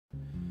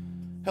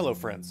Hello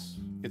friends,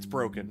 it's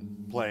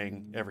Broken,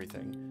 playing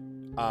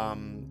everything.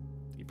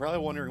 You're probably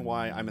wondering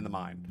why I'm in the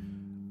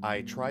mine.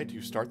 I tried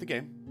to start the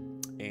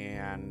game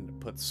and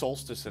put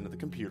Solstice into the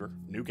computer,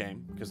 new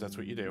game, because that's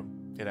what you do.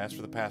 It asked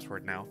for the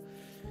password now.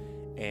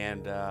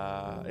 And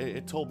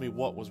it told me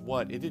what was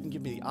what. It didn't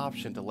give me the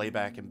option to lay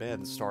back in bed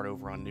and start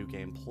over on New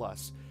Game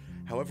Plus.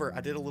 However, I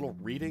did a little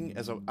reading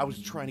as I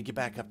was trying to get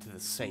back up to the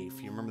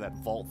safe. You remember that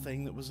vault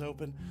thing that was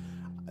open?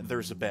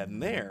 There's a bed in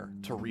there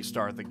to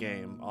restart the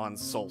game on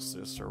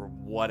Solstice or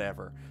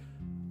whatever.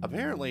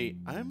 Apparently,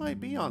 I might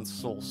be on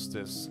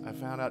Solstice. I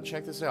found out,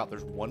 check this out,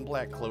 there's one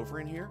black clover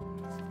in here.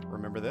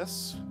 Remember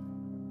this?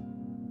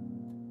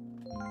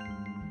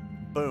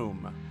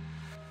 Boom.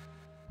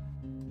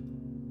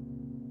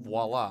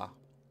 Voila.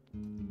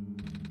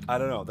 I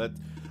don't know,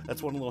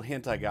 that's one little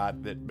hint I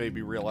got that made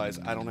me realize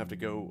I don't have to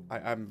go,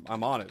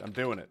 I'm on it, I'm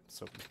doing it.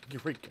 So, here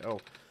we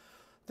go.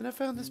 Then I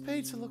found this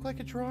page that looked like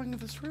a drawing of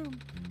this room.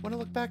 When I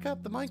looked back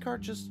up, the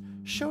minecart just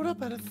showed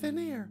up out of thin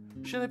air.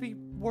 Should I be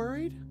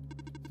worried?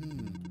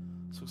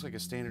 This looks like a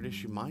standard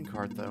issue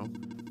minecart, though,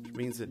 which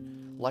means it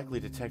likely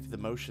detected the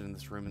motion in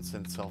this room and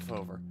sent itself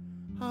over.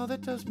 Oh,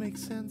 that does make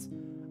sense.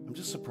 I'm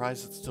just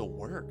surprised it still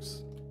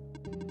works.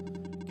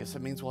 Guess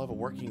that means we'll have a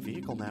working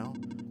vehicle now.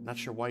 Not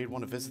sure why you'd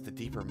want to visit the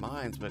deeper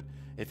mines, but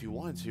if you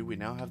wanted to, we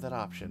now have that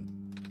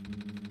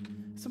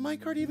option. Is the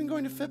minecart even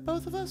going to fit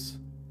both of us?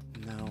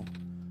 No.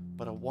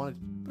 But I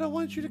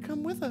wanted you to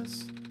come with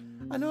us.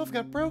 I know I've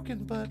got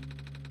broken, but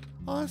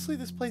honestly,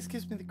 this place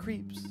gives me the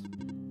creeps.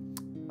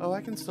 Oh,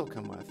 I can still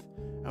come with.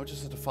 I would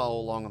just have to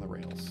follow along on the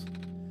rails.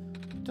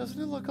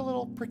 Doesn't it look a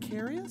little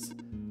precarious?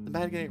 The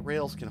magnetic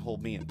rails can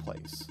hold me in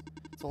place.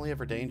 It's only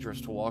ever dangerous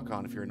to walk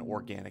on if you're an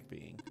organic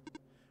being.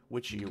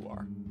 Which you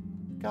are.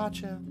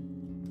 Gotcha.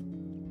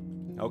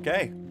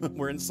 Okay,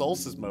 we're in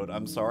Solstice mode.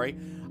 I'm sorry.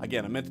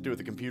 Again, I meant to do it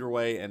the computer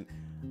way, and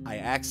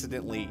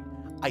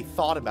I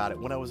thought about it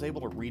when I was able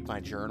to read my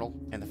journal,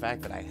 and the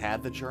fact that I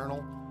had the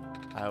journal,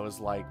 I was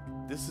like,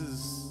 this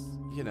is,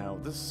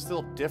 this is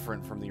still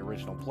different from the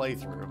original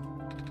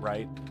playthrough,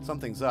 right?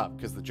 Something's up,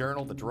 because the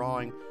journal, the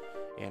drawing,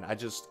 and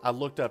I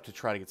looked up to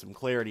try to get some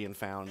clarity and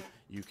found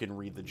you can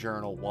read the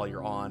journal while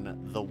you're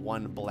on the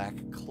one black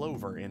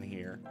clover in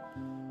here.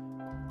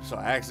 So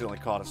I accidentally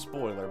caught a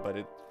spoiler, but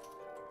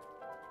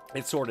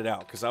it sorted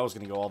out, because I was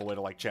going to go all the way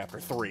to, like, Chapter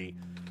 3,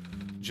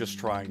 just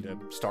trying to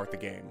start the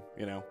game,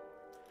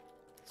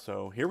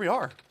 So here we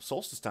are,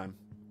 Solstice time.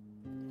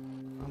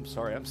 I'm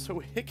sorry, I'm so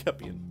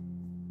hiccupy and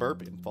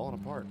burpy and falling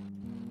apart.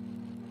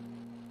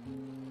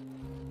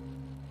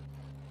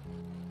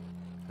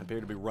 I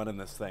appear to be running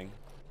this thing.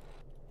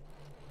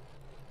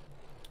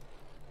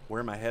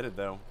 Where am I headed,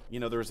 though?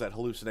 There was that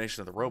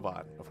hallucination of the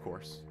robot, of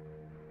course.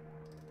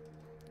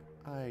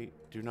 I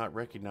do not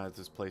recognize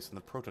this place in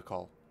the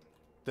protocol.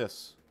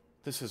 This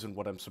isn't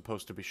what I'm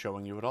supposed to be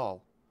showing you at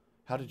all.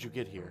 How did you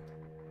get here?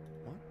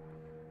 What?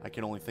 I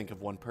can only think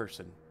of one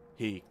person.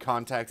 He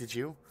contacted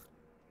you?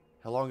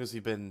 How long has he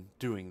been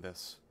doing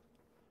this?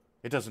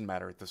 It doesn't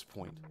matter at this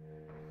point.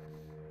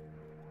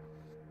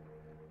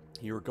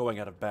 You are going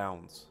out of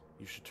bounds.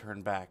 You should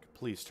turn back.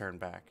 Please turn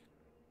back.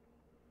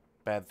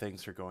 Bad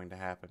things are going to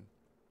happen.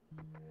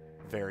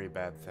 Very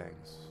bad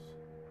things.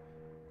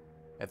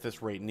 At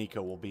this rate,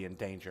 Nico will be in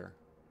danger.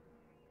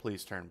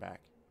 Please turn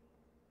back.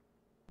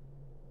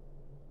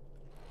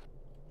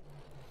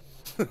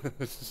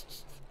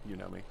 You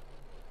know me.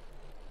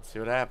 See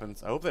what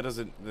happens. I hope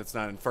that's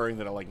not inferring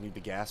that I need the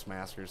gas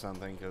mask or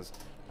something, because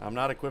I'm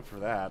not equipped for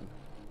that.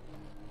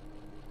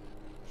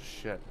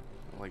 Shit.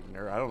 I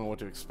don't know what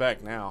to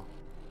expect now.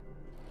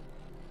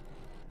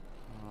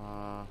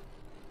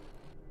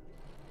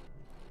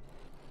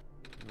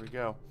 Here we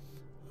go.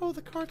 Oh,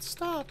 the cart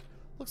stopped.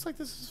 Looks like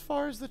this is as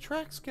far as the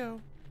tracks go.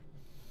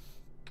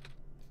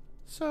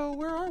 So,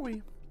 where are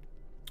we?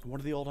 One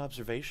of the old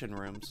observation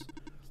rooms.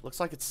 Looks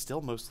like it's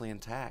still mostly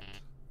intact.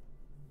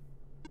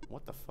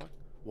 What the fuck?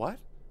 What?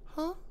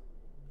 Huh?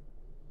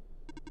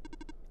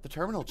 The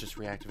terminal just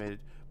reactivated,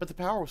 but the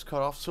power was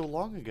cut off so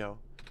long ago.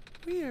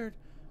 Weird.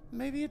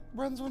 Maybe it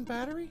runs on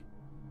battery?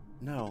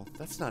 No,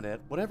 that's not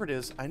it. Whatever it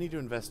is, I need to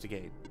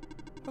investigate.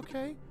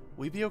 Okay.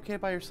 Will you be okay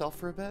by yourself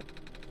for a bit?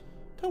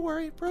 Don't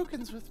worry,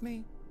 Broken's with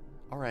me.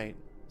 Alright.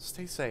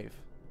 Stay safe.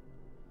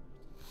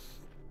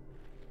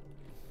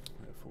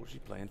 Fuji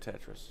playing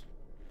Tetris.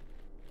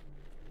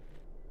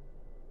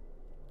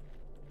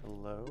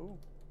 Hello?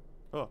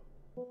 Oh.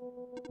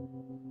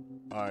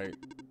 I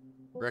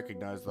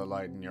recognize the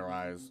light in your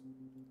eyes.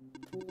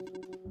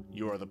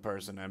 You are the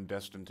person I'm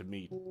destined to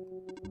meet.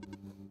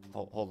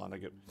 Hold on, I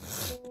get...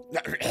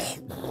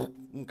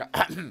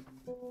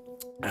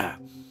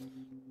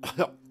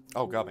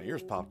 Oh god, my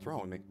ears popped,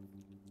 throwing me.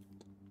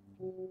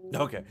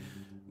 Okay.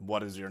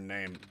 What is your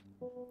name?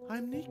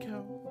 I'm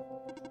Nico.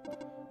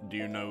 Do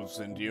you know who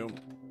sent you?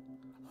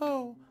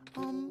 Oh,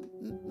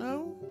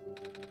 no.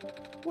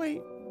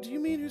 Wait, do you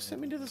mean who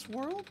sent me to this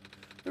world?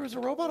 There was a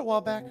robot a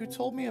while back who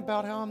told me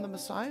about how I'm the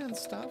Messiah and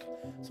stuff,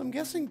 so I'm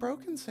guessing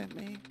Broken sent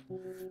me.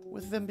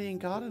 With them being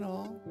God and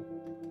all.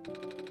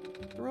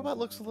 The robot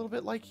looks a little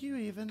bit like you,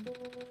 even.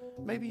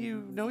 maybe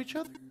you know each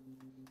other?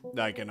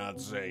 I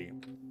cannot say.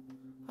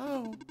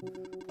 Oh.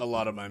 A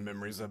lot of my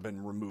memories have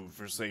been removed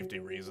for safety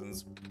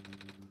reasons.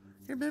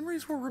 Your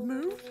memories were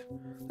removed?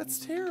 That's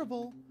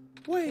terrible.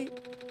 Wait,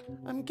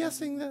 I'm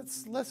guessing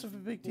that's less of a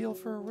big deal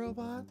for a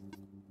robot.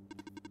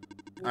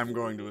 I'm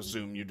going to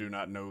assume you do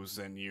not know who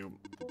sent you.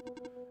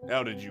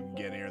 How did you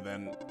get here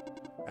then?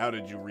 How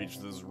did you reach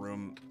this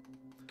room?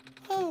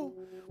 Oh,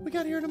 we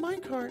got here in a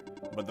minecart.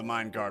 But the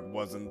minecart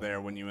wasn't there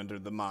when you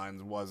entered the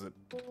mines, was it?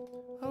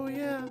 Oh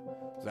yeah.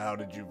 So how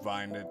did you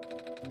find it?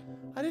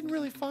 I didn't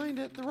really find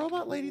it. The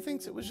robot lady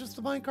thinks it was just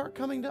the minecart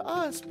coming to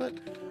us, but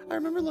I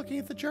remember looking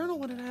at the journal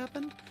when it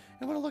happened,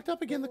 and when I looked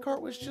up again, the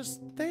cart was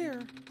just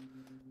there.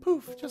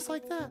 Poof, just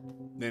like that.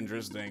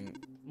 Interesting.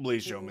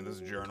 Please show me this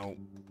journal.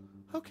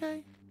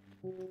 Okay.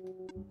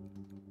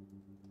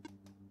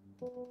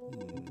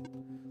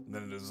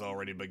 Then it has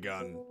already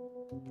begun.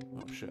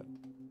 Oh shit.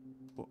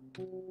 What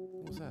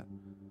was that?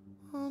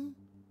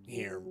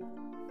 Here.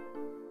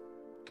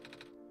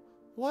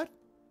 What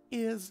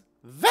is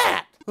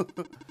that?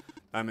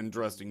 I'm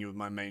entrusting you with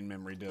my main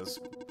memory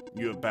disk.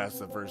 You have passed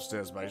the first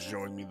test by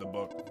showing me the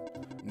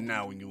book.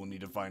 Now you will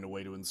need to find a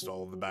way to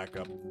install the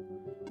backup.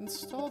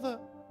 Install the...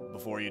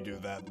 Before you do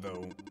that,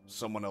 though,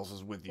 someone else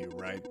is with you,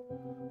 right?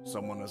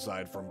 Someone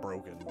aside from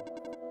Broken.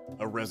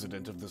 A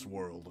resident of this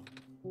world.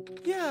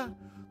 Yeah,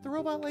 the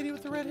robot lady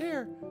with the red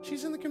hair.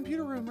 She's in the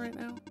computer room right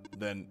now.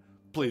 Then,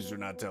 please do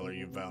not tell her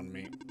you found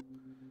me.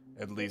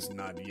 At least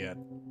not yet.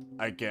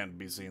 I can't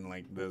be seen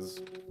like this.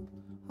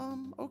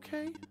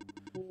 Okay.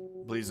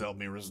 Please help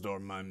me restore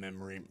my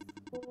memory.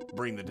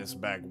 Bring the disc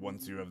back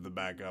once you have the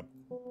backup.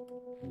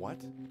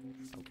 What?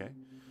 Okay.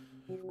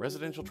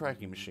 Residential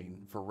tracking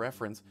machine. For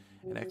reference,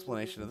 an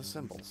explanation of the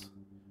symbols.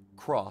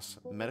 Cross.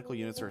 Medical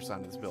units are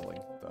assigned to this building.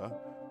 The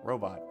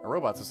robot. A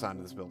robot's assigned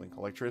to this building.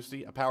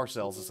 Electricity. A power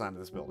cell is assigned to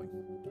this building.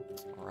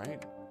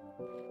 Alright.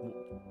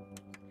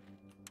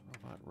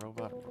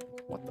 Robot.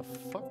 What the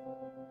fuck?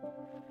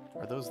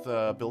 Are those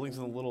the buildings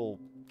in the little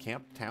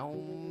camp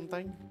town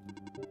thing?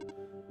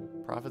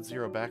 Prophet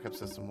Zero backup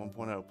system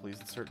 1.0. Please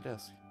insert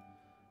disk.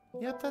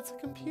 Yep, that's a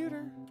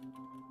computer.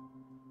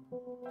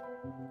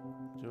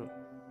 Do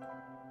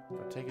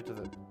I take it to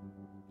the...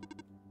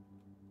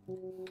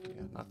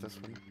 Yeah, not this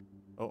one.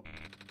 Oh.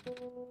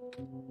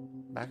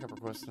 Backup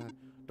request.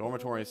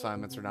 Dormitory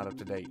assignments are not up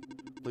to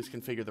date. Please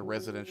configure the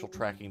residential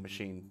tracking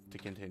machine to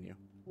continue.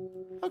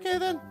 Okay,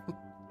 then.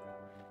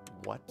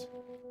 What?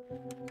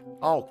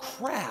 Oh,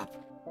 crap!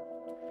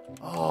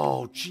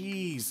 Oh,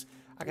 jeez.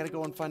 I gotta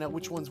go and find out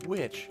which one's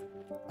which.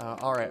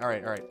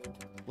 Alright.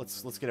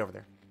 Let's get over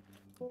there.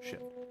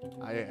 Shit.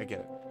 I get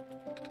it.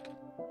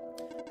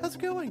 How's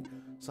it going?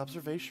 This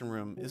observation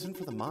room isn't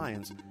for the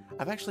mines.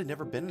 I've actually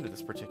never been into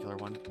this particular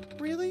one.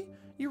 Really?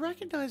 You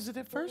recognized it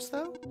at first,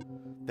 though?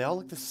 They all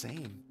look the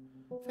same.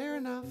 Fair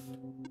enough.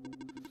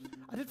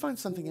 I did find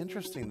something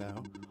interesting,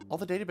 though. All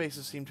the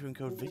databases seem to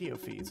encode video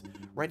feeds.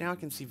 Right now I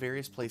can see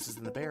various places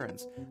in the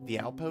Barrens. The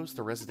outposts,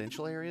 the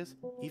residential areas,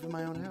 even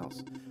my own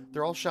house.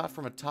 They're all shot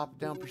from a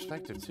top-down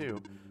perspective,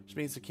 too, which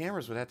means the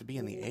cameras would have to be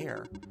in the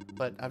air.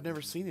 But I've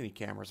never seen any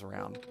cameras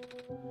around.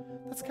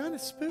 That's kind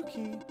of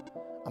spooky.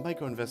 I might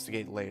go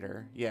investigate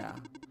later, yeah.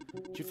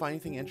 Did you find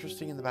anything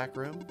interesting in the back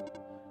room?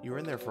 You were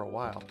in there for a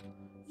while.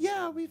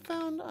 Yeah, we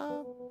found,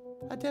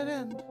 a dead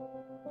end.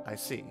 I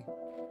see.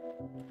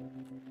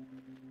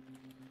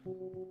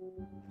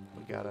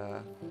 We got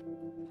a...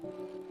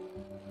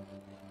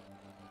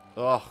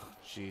 Oh,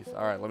 jeez.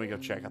 Alright, let me go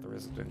check out the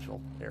residential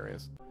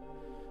areas.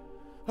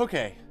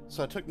 Okay,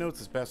 so I took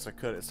notes as best I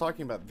could. It's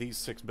talking about these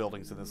 6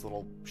 buildings in this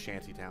little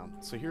shanty town.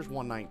 So here's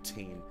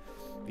 119.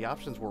 The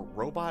options were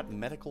robot,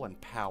 medical, and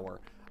power.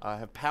 I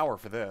have power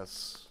for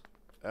this.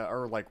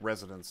 Or like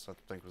residence, I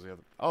think was the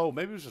other. Oh,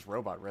 maybe it was just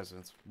robot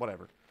residence.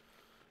 Whatever.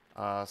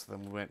 So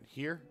then we went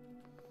here.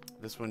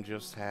 This one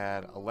just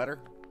had a letter.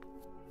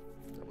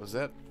 That was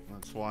it.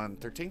 That's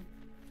 113.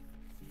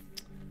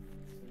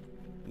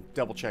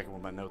 Double checking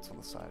with my notes on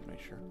the side,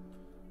 make sure.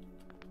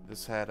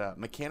 This had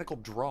mechanical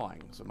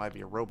drawings. It might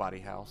be a robot-y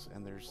house,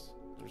 and there's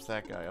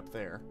that guy up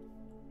there.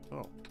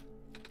 Oh,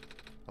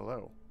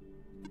 hello.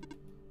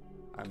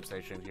 I'm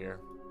stationed here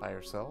by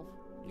yourself.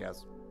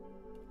 Yes.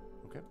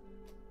 Okay.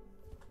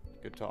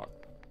 Good talk.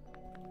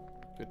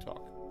 Good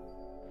talk.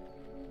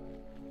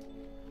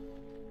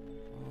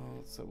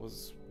 So it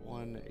was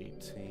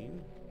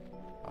 118.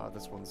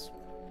 This one's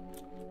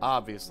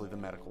obviously the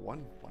medical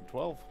one.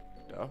 112.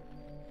 Duh.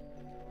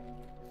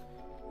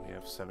 We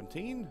have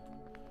 17.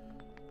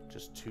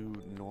 Just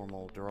 2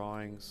 normal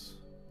drawings.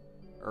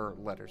 Or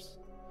letters.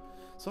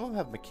 Some of them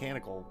have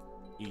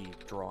mechanical-y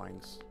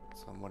drawings.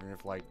 So I'm wondering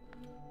if, like,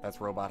 that's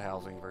robot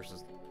housing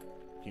versus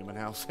human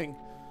housing.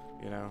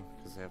 You know?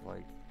 Because they have,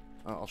 like...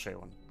 Oh, I'll show you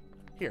one.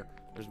 Here.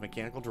 There's a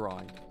mechanical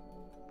drawing.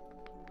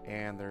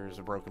 And there's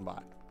a broken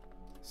bot.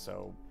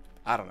 So,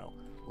 I don't know.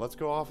 Let's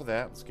go off of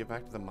that. Let's get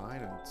back to the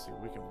mine and see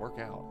what we can work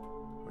out.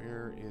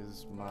 Where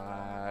is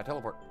my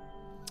teleport?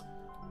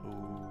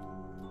 Ooh,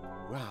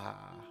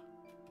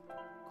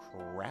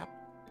 crap.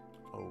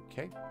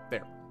 Okay,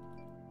 there.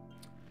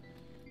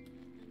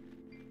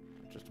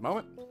 Just a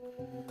moment.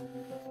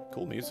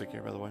 Cool music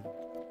here, by the way.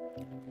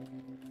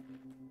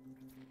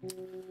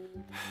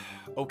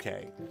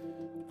 Okay.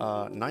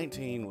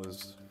 19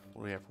 was,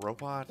 what do we have?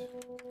 Robot,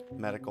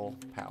 medical,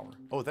 power.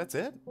 Oh, that's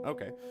it?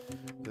 Okay.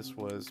 This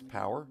was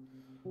power.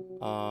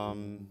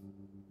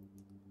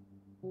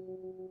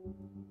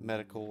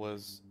 Medical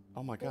was,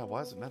 oh my god,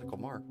 why is it medical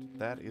marked?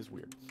 That is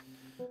weird.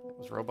 It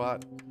was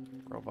robot,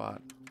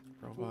 robot,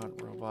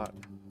 robot, robot,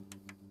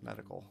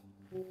 medical.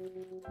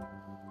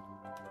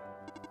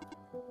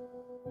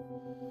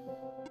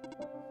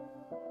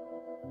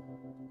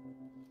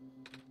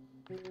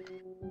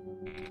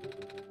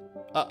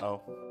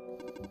 Uh-oh.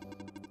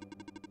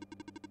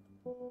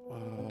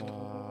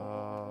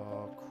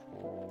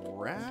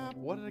 Crap.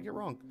 What did I get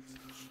wrong?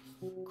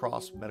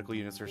 Cross. Medical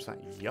units are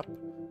assigned. Yep.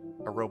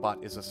 A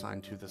robot is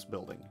assigned to this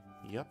building.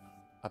 Yep.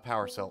 A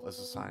power cell is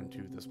assigned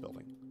to this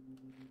building.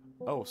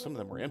 Oh, some of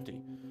them were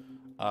empty.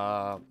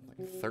 Like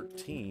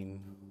 13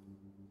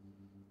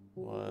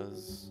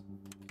 was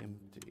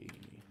empty.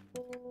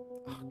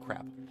 Oh,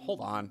 crap. Hold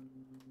on.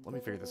 Let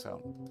me figure this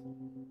out.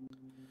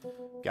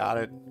 Got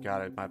it.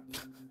 Got it.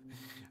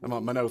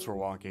 My notes were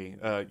wonky.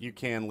 You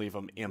can leave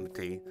them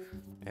empty.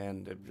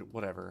 And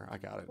whatever. I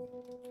got it.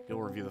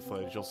 You'll review the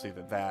footage. You'll see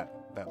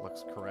that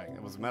looks correct.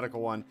 It was a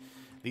medical one.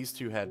 These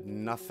two had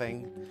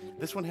nothing.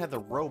 This one had the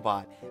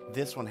robot.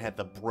 This one had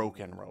the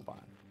broken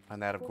robot.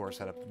 And that, of course,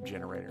 had a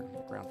generator on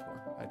the ground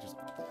floor.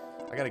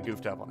 I got it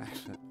goofed up on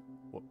accident.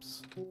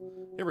 Whoops.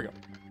 Here we go.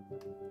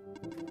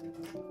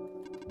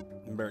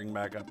 Bearing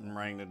back up and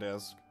ring the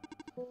desk.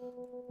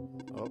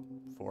 Oh,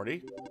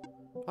 40.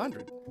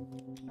 100.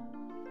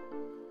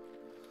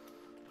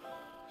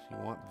 You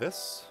want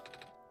this?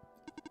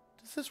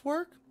 Does this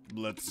work?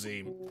 Let's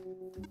see.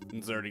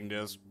 Inserting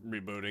disk,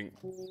 rebooting.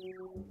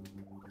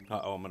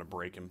 Uh-oh, I'm gonna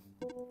break him.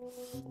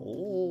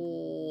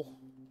 Oh.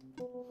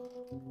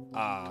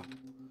 Ah.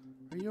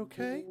 Are you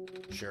okay?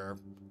 Sure.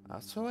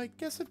 So I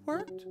guess it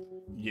worked?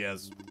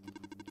 Yes.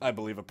 I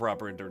believe a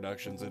proper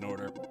introduction's in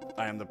order.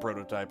 I am the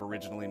prototype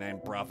originally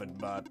named Prophet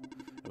Bot.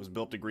 It was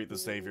built to greet the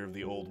savior of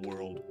the old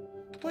world.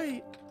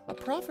 Wait, a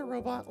prophet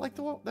robot like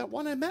that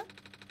one I met?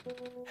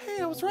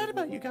 Hey, I was right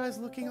about you guys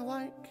looking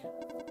alike.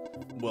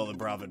 Well, the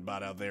Prophet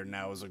Bot out there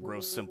now is a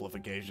gross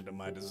simplification of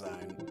my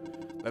design.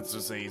 That's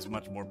to say he's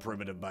much more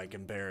primitive by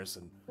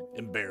comparison.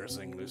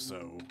 Embarrassingly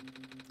so.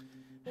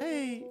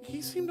 Hey,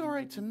 he seemed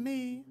alright to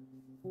me.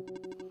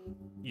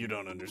 You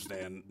don't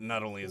understand.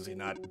 Not only is he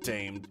not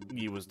tamed,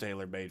 he was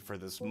tailor-made for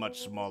this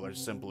much smaller,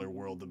 simpler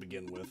world to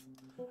begin with.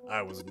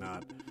 I was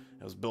not.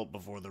 I was built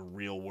before the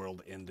real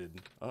world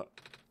ended.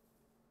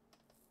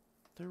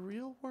 The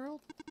real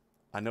world?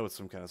 I know it's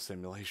some kind of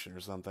simulation or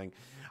something.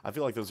 I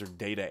feel like those are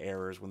data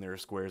errors when there are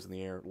squares in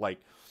the air. Like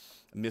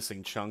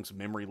missing chunks,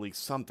 memory leaks,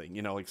 something.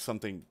 You know, like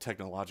something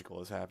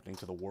technological is happening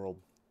to the world.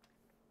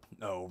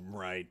 Oh,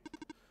 right.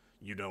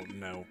 You don't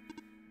know.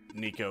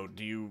 Nico,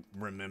 do you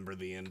remember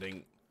the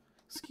ending?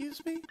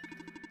 Excuse me?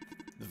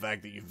 The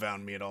fact that you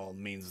found me at all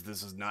means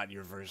this is not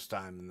your first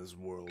time in this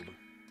world.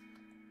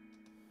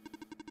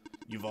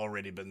 You've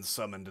already been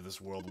summoned to this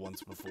world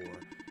once before.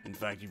 In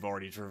fact, you've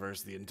already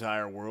traversed the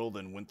entire world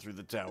and went through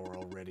the tower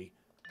already.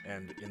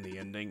 And in the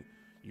ending,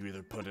 you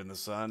either put in the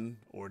sun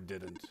or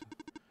didn't.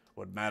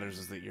 What matters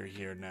is that you're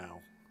here now.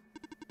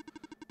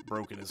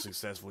 Broken has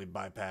successfully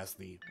bypassed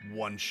the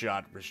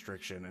one-shot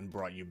restriction and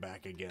brought you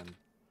back again.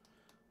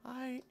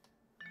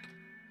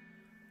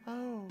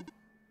 Oh.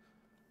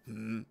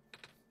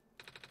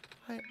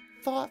 I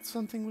thought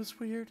something was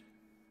weird.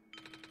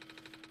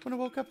 When I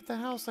woke up at the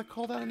house, I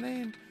called out a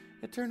name.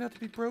 It turned out to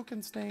be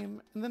Broken's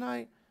name. And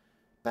then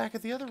back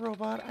at the other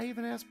robot, I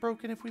even asked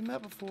Broken if we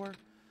met before.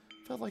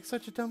 Felt like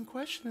such a dumb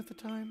question at the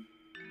time.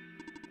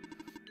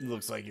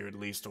 Looks like you're at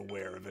least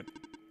aware of it.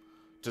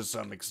 To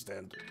some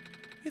extent.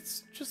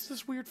 It's just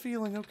this weird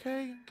feeling,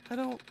 okay? I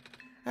don't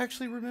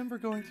actually remember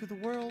going through the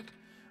world.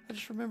 I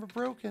just remember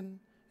Broken.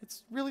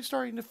 It's really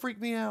starting to freak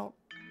me out.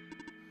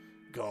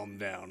 Calm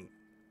down.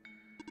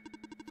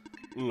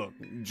 Look,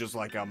 just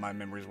like how my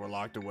memories were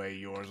locked away,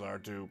 yours are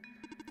too.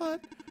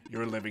 But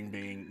you're a living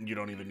being. You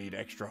don't even need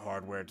extra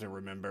hardware to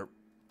remember.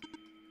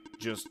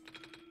 Just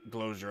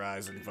close your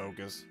eyes and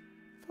focus.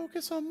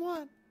 Focus on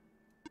what?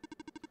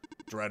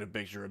 Try to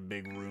picture a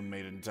big room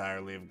made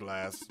entirely of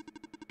glass.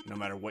 No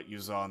matter what you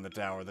saw in the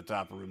tower, the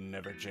top room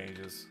never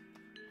changes.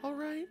 All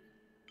right.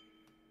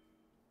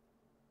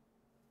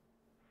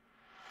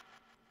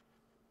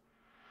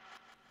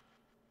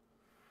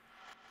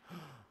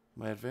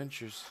 My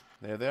adventures.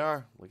 There they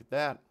are. Look at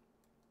that.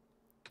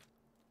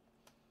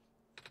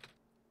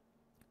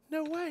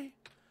 No way.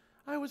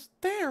 I was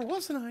there,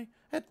 wasn't I?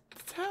 At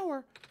the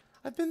tower.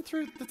 I've been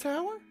through the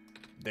tower?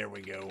 There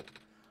we go.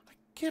 I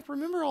can't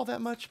remember all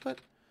that much, but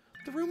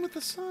the room with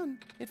the sun.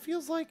 It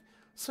feels like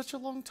such a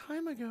long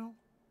time ago.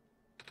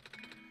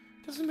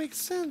 Doesn't make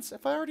sense.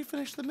 If I already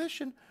finished the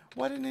mission,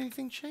 why didn't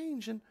anything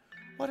change? And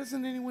why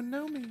doesn't anyone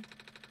know me?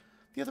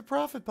 The other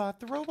prophet bot,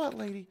 the robot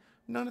lady,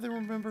 none of them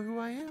remember who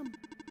I am.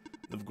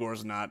 Of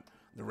course not.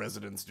 The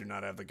residents do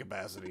not have the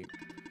capacity.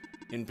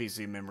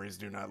 NPC memories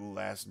do not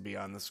last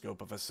beyond the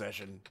scope of a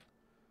session.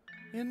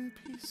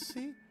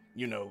 NPC?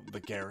 You know,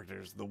 the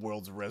characters, the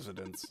world's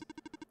residents.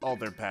 All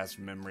their past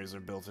memories are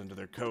built into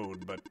their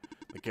code, but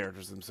the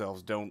characters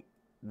themselves don't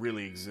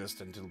really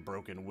exist until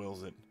Broken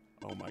wills it.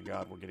 Oh my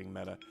god, we're getting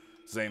meta.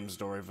 Same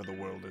story for the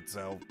world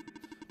itself.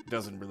 It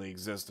doesn't really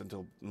exist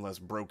unless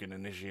Broken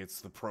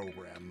initiates the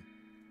program.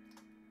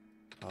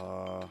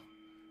 The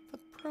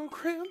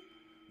program?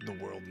 The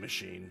world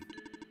machine.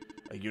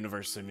 A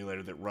universe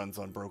simulator that runs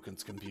on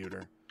Broken's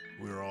computer.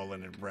 We're all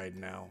in it right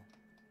now.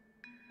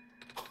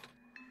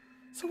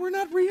 So we're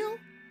not real?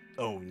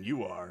 Oh,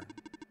 you are.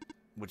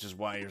 Which is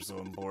why you're so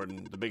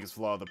important. The biggest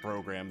flaw of the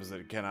program is that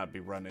it cannot be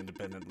run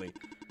independently.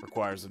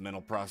 Requires the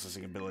mental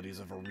processing abilities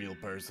of a real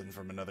person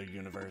from another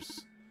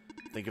universe.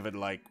 Think of it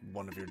like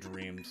one of your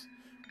dreams.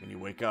 When you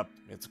wake up,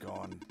 it's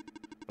gone.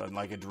 But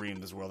unlike a dream,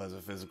 this world has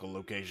a physical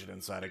location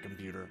inside a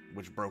computer,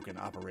 which Broken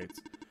operates.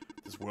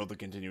 This world to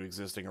continue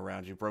existing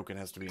around you, Broken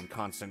has to be in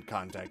constant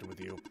contact with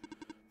you.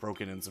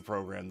 Broken ends the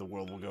program, the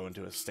world will go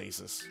into a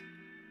stasis.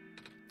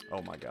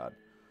 Oh my god.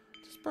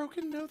 Does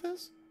Broken know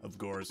this? Of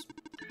course.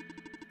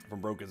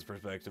 From Broken's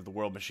perspective, the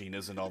world machine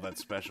isn't all that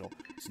special.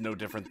 It's no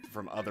different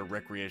from other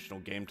recreational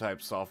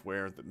game-type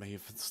software that may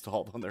have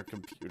installed on their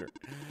computer.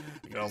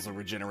 They can also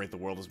regenerate the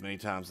world as many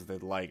times as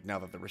they'd like now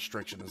that the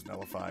restriction is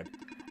nullified.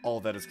 All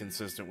that is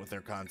consistent with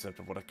their concept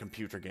of what a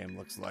computer game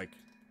looks like.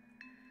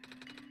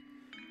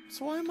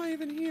 So why am I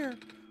even here?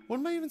 What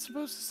am I even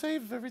supposed to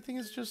save if everything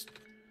is just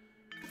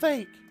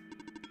fake?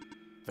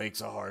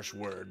 Fake's a harsh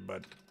word,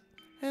 but...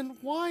 And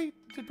why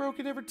did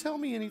Broken ever tell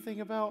me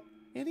anything about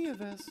any of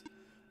this?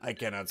 I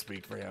cannot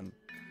speak for him.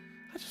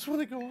 I just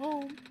want to go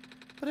home.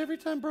 But every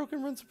time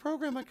Broken runs a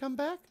program, I come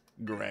back?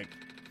 Correct.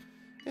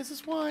 Is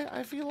this why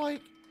it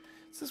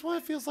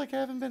feels like I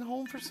haven't been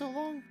home for so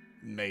long?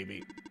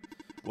 Maybe.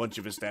 Once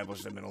you've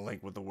established a mental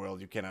link with the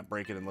world, you cannot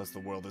break it unless the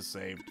world is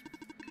saved.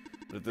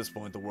 But at this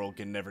point, the world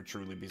can never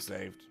truly be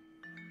saved.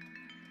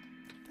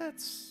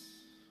 That's...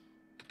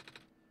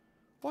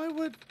 Why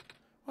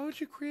would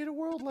you create a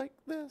world like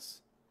this?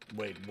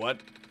 Wait,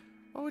 what?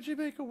 Why would you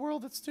make a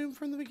world that's doomed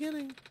from the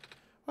beginning?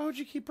 Why would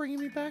you keep bringing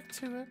me back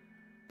to it?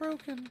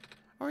 Broken,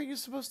 aren't you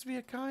supposed to be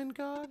a kind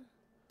god?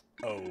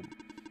 Oh,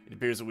 it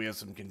appears that we have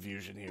some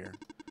confusion here.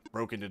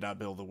 Broken did not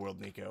build the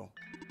world, Nico.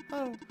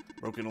 Oh.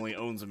 Broken only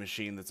owns a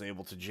machine that's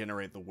able to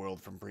generate the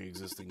world from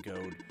pre-existing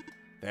code.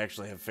 They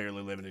actually have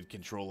fairly limited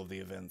control of the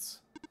events.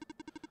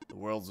 The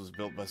world was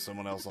built by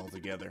someone else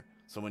altogether,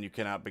 someone you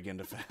cannot begin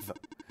to fathom.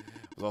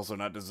 It was also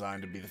not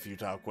designed to be the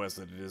futile quest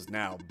that it is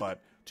now,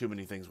 but too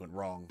many things went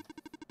wrong.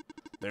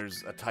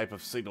 There's a type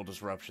of signal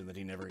disruption that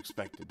he never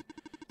expected.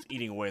 It's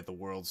eating away at the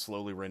world,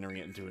 slowly rendering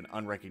it into an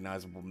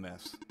unrecognizable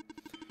mess.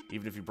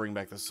 Even if you bring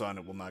back the sun,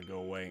 it will not go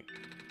away.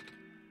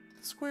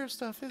 The square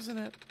stuff, isn't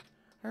it?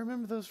 I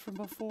remember those from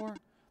before.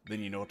 Then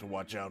you know what to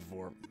watch out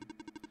for.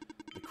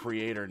 The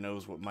creator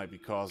knows what might be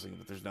causing it,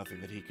 but there's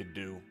nothing that he could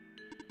do.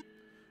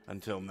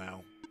 Until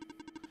now.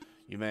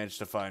 You managed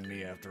to find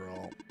me after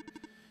all.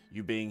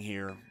 You being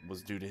here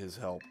was due to his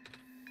help.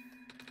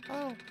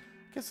 Oh,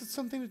 guess it's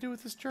something to do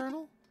with this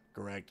journal?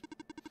 Correct.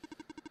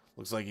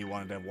 Looks like he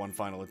wanted to have one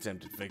final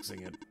attempt at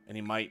fixing it, and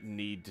he might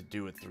need to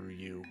do it through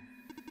you.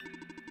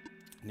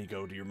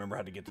 Nico, do you remember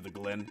how to get to the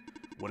Glen?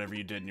 Whatever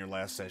you did in your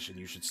last session,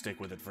 you should stick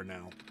with it for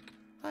now.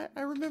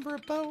 I remember a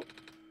boat.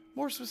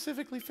 More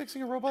specifically,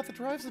 fixing a robot that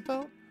drives the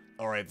boat.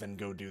 Alright, then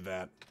go do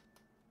that.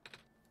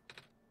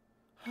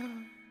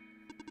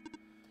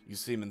 You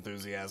seem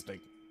enthusiastic.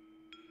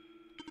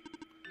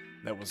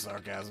 That was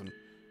sarcasm.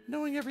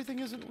 Knowing everything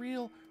isn't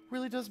real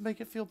really does make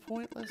it feel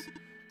pointless.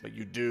 But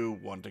you do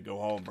want to go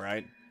home,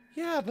 right?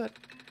 Yeah, but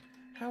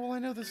how will I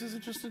know this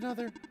isn't just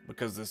another...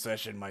 Because this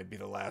session might be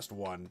the last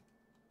one.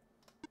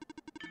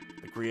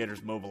 The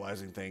creator's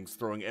mobilizing things,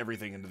 throwing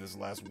everything into this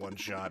last one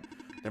shot.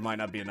 There might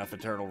not be enough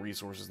eternal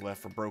resources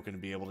left for Broken to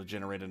be able to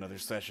generate another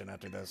session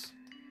after this.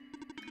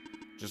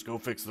 Just go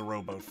fix the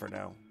rowboat for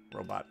now,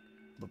 robot.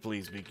 But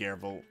please be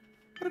careful.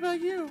 What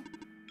about you?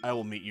 I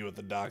will meet you at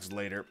the docks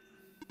later.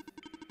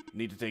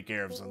 Need to take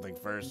care of something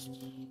first.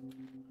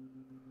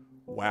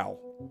 Wow.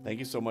 Thank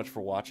you so much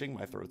for watching.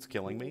 My throat's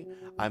killing me.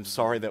 I'm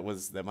sorry that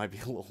might be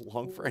a little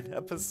long for an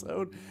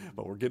episode,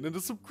 but we're getting into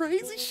some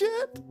crazy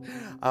shit.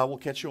 We'll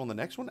catch you on the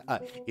next one.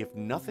 If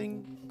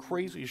nothing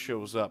crazy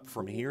shows up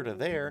from here to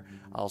there,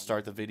 I'll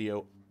start the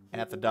video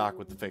at the dock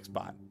with the fixed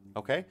bot.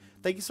 Okay?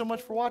 Thank you so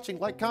much for watching.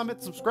 Like,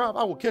 comment, subscribe.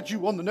 I will catch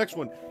you on the next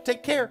one.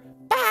 Take care.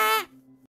 Bye!